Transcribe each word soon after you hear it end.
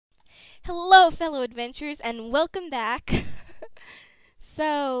Hello, fellow adventurers, and welcome back.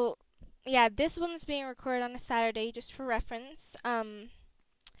 So, yeah, this one's being recorded on a Saturday just for reference.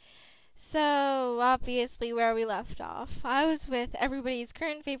 So obviously where we left off, I was with everybody's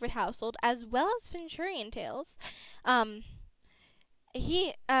current favorite household as well as Venturian Tales. Um,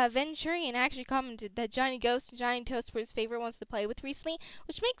 Venturian actually commented that Johnny Ghost and Johnny Toast were his favorite ones to play with recently,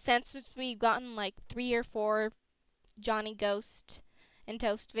 which makes sense since we've gotten like 3 or 4 Johnny Ghost and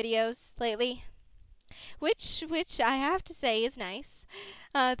Toast videos lately. Which I have to say is nice.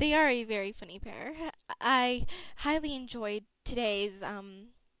 They are a very funny pair. I highly enjoyed today's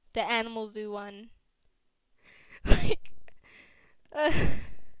the Animal Zoo one. like, uh,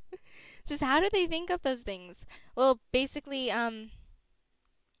 just how do they think of those things? Well, basically,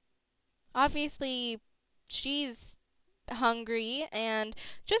 obviously, she's hungry and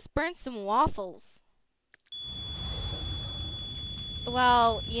just burnt some waffles.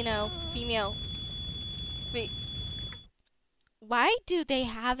 Well, female. Wait, why do they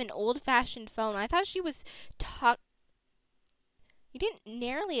have an old-fashioned phone? I thought she was talk. You didn't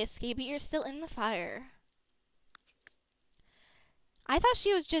narrowly escape, but you're still in the fire. I thought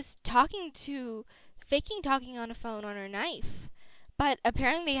she was just faking talking on a phone on her knife. But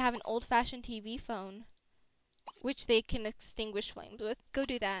apparently they have an old-fashioned TV phone, which they can extinguish flames with. Go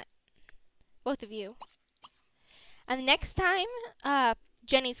do that. Both of you. And the next time,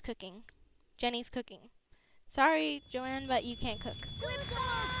 Jenny's cooking. Jenny's cooking. Sorry, Joanne, but you can't cook.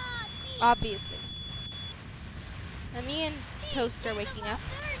 Obviously. And me and Toast are waking up.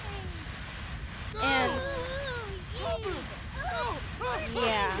 And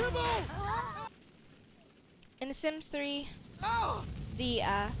yeah. In The Sims 3, the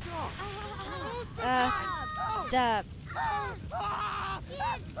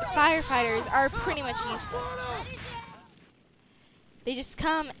firefighters are pretty much useless. They just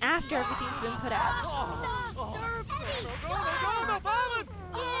come after everything's been put out.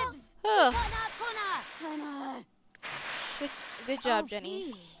 Ugh. Good job,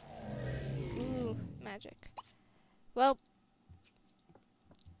 Jenny. Ooh, magic. Well,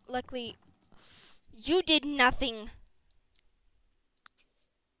 luckily, you did nothing.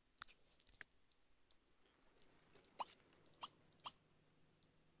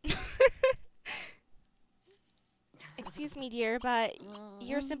 Excuse me, dear, but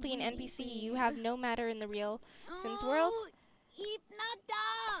you're simply an NPC. You have no matter in the real Sims world.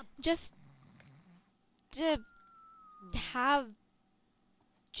 Just to have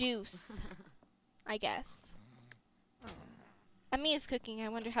juice, I guess. Amia's cooking. I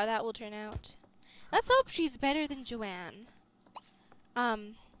wonder how that will turn out. Let's hope she's better than Joanne.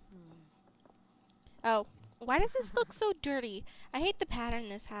 Oh, why does this look so dirty? I hate the pattern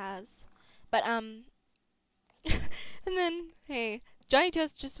this has. But, and then, hey, Johnny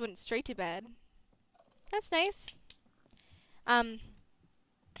Toast just went straight to bed. That's nice.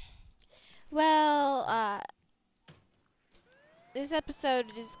 Well, this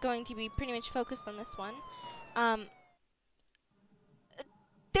episode is going to be pretty much focused on this one.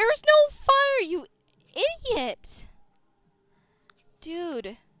 There's no fire, you idiot!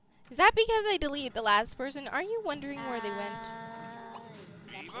 Dude, is that because I deleted the last person? Are you wondering where they went?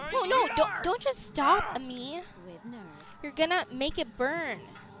 No, don't just stop, Ami. You're gonna make it burn.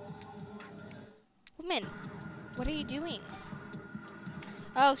 Woman, what are you doing?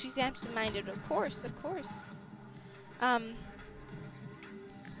 Oh, she's absent-minded. Of course.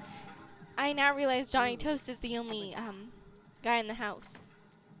 I now realize Johnny Toast is the only, guy in the house.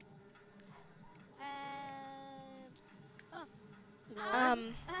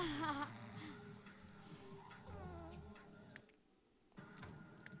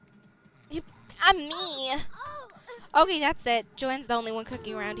 I'm me. Okay, that's it. Joanne's the only one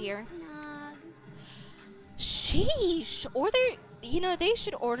cooking around here. Sheesh. They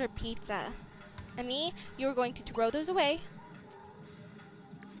should order pizza. And me, you're going to throw those away.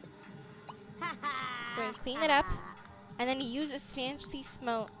 We're going to clean it up. And then use this fancy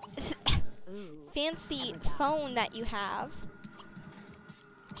fancy phone that you have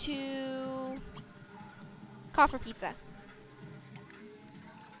to call for pizza.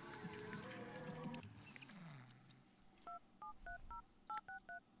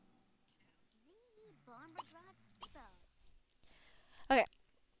 Okay.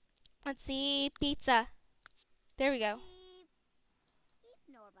 Let's see. Pizza. There we go.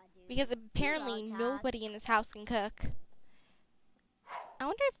 Because apparently nobody in this house can cook. I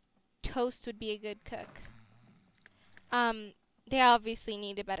wonder if Toast would be a good cook. They obviously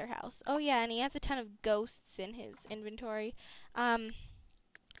need a better house. Oh yeah, and he has a ton of ghosts in his inventory.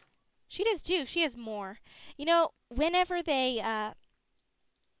 She does too. She has more. Whenever they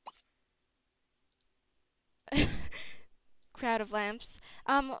crowd of lamps.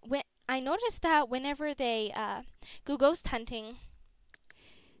 When I noticed that whenever they go ghost hunting,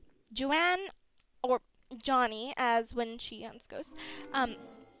 Joanne or Johnny, as when she hunts ghosts,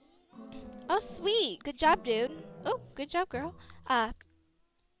 oh sweet, good job, dude. Oh, good job, girl.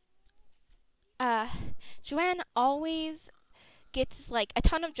 Joanne always gets like a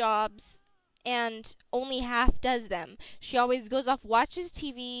ton of jobs and only half does them. She always goes off, watches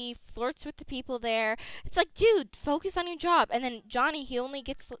TV, flirts with the people there. It's like, dude, focus on your job. And then Johnny, he only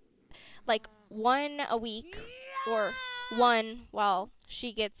gets like one a week, or one, while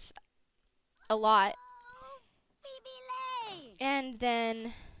she gets a lot. And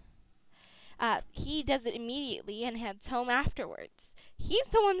then he does it immediately and heads home afterwards. He's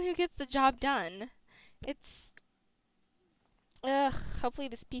the one who gets the job done. It's ugh, hopefully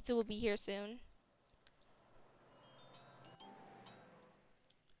this pizza will be here soon.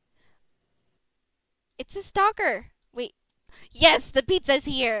 It's a stalker. Wait. Yes, the pizza's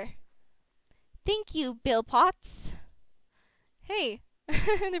here. Thank you, Bill Potts. Hey,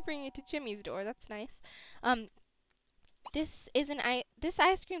 they're bringing it to Jimmy's door. That's nice. This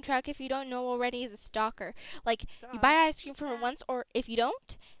ice cream truck, if you don't know already, is a stalker. Like, you buy ice cream from it once, or if you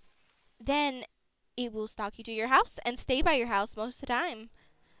don't, then it will stalk you to your house and stay by your house most of the time.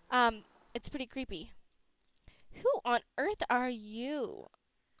 It's pretty creepy. Who on earth are you?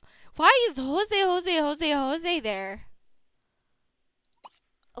 Why is Jose there?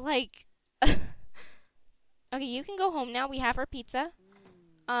 Like, okay, you can go home now. We have our pizza.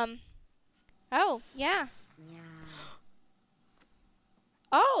 Oh, yeah.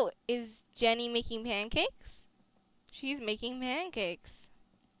 Oh, is Jenny making pancakes? She's making pancakes.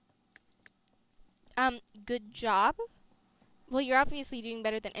 Good job. Well, you're obviously doing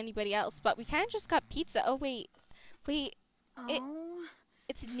better than anybody else, but we kind of just got pizza. Oh, wait.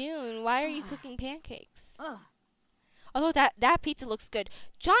 It's noon. Why are you cooking pancakes? Although that pizza looks good.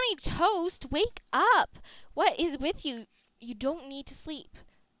 Johnny Toast, wake up. What is with you? You don't need to sleep.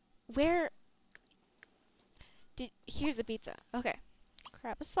 Here's the pizza. Okay.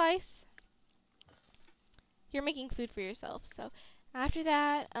 Grab a slice. You're making food for yourself, so after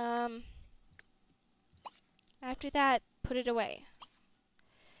that, put it away.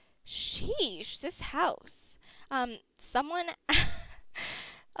 Sheesh, this house. Someone,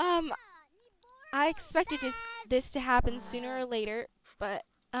 I expected this to happen sooner or later, but,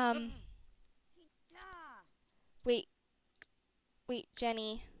 wait,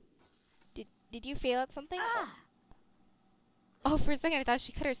 Jenny, did you fail at something? Oh, for a second I thought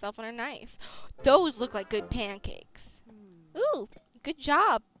she cut herself on her knife. Those look like good pancakes. Ooh, good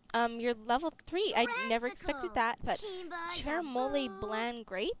job. You're level 3. I never expected that, but Chermole bland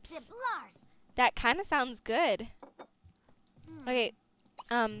grapes? That kind of sounds good. Okay,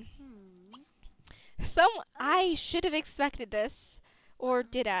 I should have expected this, or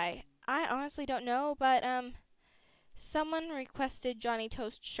did I? I honestly don't know, but, someone requested Johnny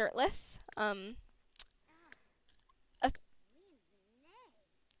Toast shirtless.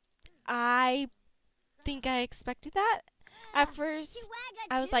 I think I expected that. At first,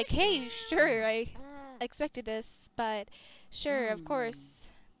 I was like, hey, sure, I expected this, but sure, of course.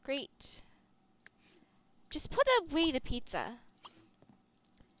 Great. Just put away the pizza.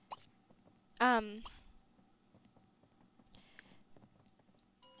 And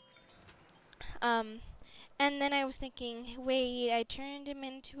then I was thinking, wait, I turned him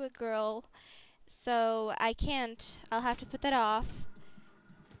into a girl, so I can't. I'll have to put that off.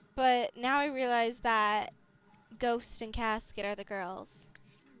 But now I realize that Ghost and Casket are the girls.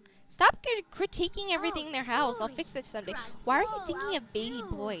 Stop critiquing everything in their house. I'll fix it someday. Why are you thinking of baby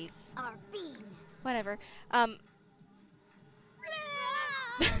boys? Whatever.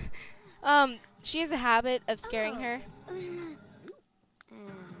 She has a habit of scaring her.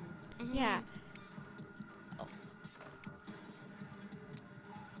 Yeah.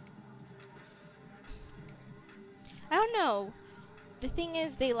 I don't know. The thing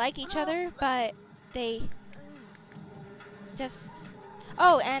is, they like each other, but they just...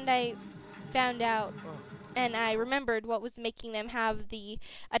 Oh, and I found out, and I remembered what was making them have the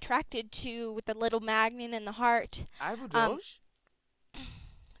attracted to with the little magnet and the heart.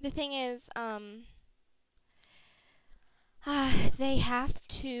 The thing is, they have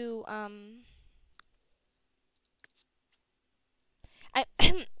to,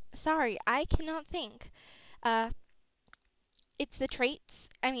 sorry, I cannot think. It's the traits,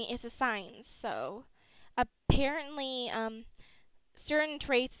 it's the signs, so apparently, certain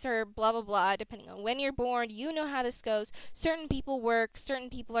traits are blah blah blah depending on when you're born. You know how this goes. Certain people work, certain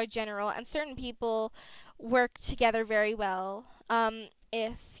people are general, and certain people work together very well.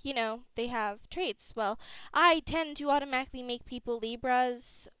 If you know, they have traits. Well, I tend to automatically make people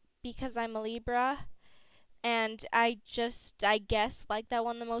Libras because I'm a Libra. And I guess, like that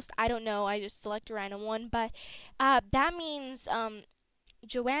one the most. I don't know. I just select a random one. But that means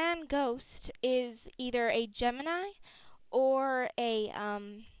Joanne Ghost is either a Gemini or a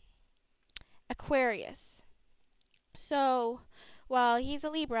Aquarius. So, well, he's a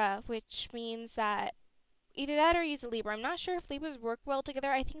Libra, which means that either that or he's a Libra. I'm not sure if Libras work well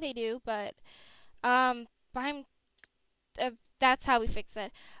together. I think they do, but um, I'm that's how we fix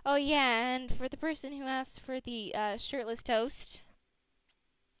it. Oh yeah, and for the person who asked for the shirtless toast,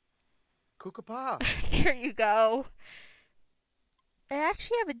 Kukapa. there you go. I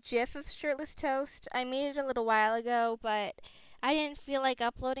actually have a GIF of shirtless toast. I made it a little while ago, but I didn't feel like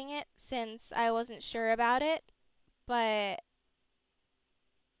uploading it since I wasn't sure about it. But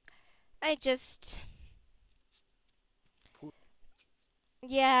I just,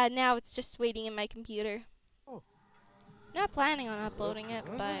 yeah, now it's just waiting in my computer. Oh. Not planning on uploading it,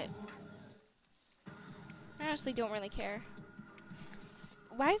 but I honestly don't really care.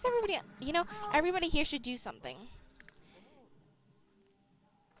 Why is everybody, you know, everybody here should do something.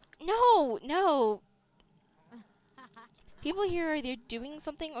 No, no. People here are either doing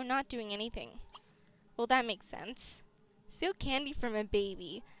something or not doing anything. Well, that makes sense. Steal candy from a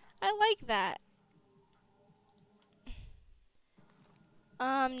baby. I like that.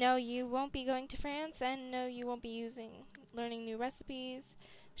 No, you won't be going to France, and no, you won't be learning new recipes.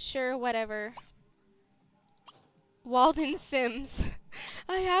 Sure, whatever. Walden Sims.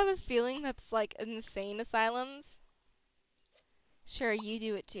 I have a feeling that's like insane asylums. Sure, you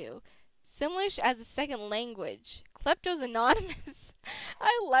do it too. Simlish as a second language. Klepto's Anonymous.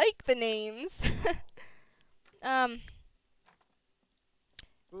 I like the names.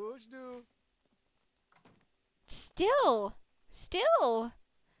 Still.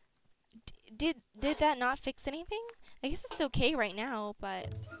 Did that not fix anything? I guess it's okay right now, but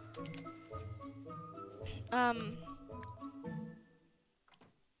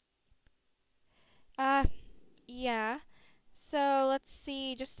yeah. So let's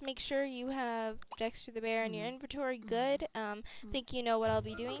see. Just make sure you have Dexter the Bear in your inventory. Good. Think you know what I'll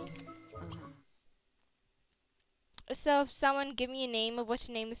be doing. So someone give me a name of what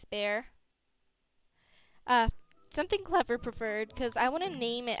to name this bear. Something clever preferred, because I want to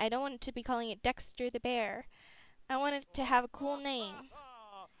name it. I don't want to be calling it Dexter the Bear. I want it to have a cool name.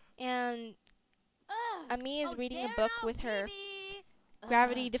 And Ami is reading a book with her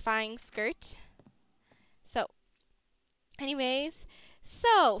gravity-defying skirt. So, anyways,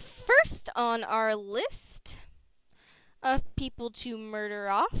 first on our list of people to murder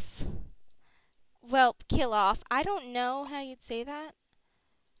off. Well, kill off. I don't know how you'd say that.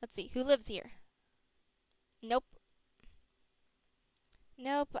 Let's see. Who lives here? Nope.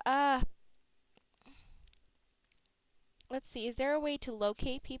 Let's see. Is there a way to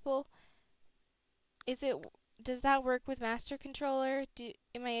locate people? Does that work with Master Controller?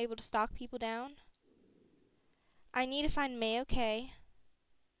 Am I able to stalk people down? I need to find Mayo K.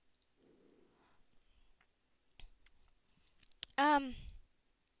 Let's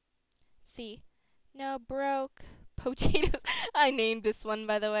see. No, broke. Potatoes. I named this one,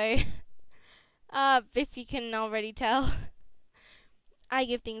 by the way. If you can already tell. I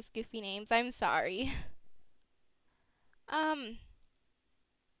give things goofy names. I'm sorry.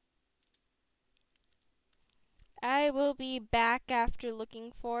 I will be back after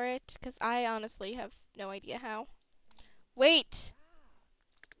looking for it, because I honestly have no idea how. Wait!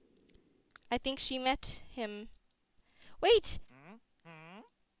 I think she met him. Wait!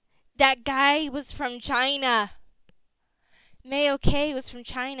 That guy was from China. Mayo K was from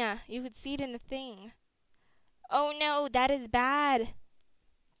China. You could see it in the thing. Oh no, that is bad.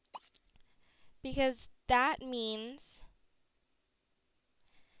 Because that means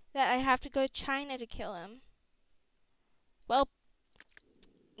that I have to go to China to kill him. Well,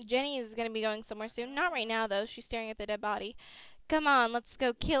 Jenny is going to be going somewhere soon. Not right now, though. She's staring at the dead body. Come on, let's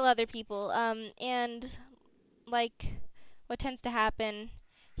go kill other people. And, like, what tends to happen...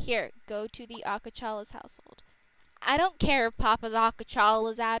 Here, go to the Akachala's household. I don't care if Papa's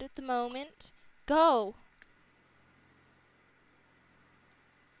Akachala is out at the moment. Go!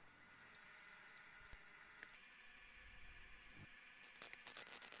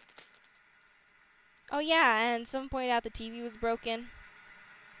 Oh yeah, and someone pointed out the TV was broken.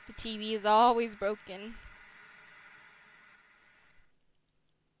 The TV is always broken.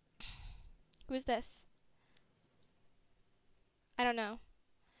 Who is this? I don't know.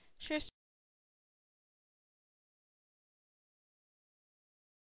 Sure.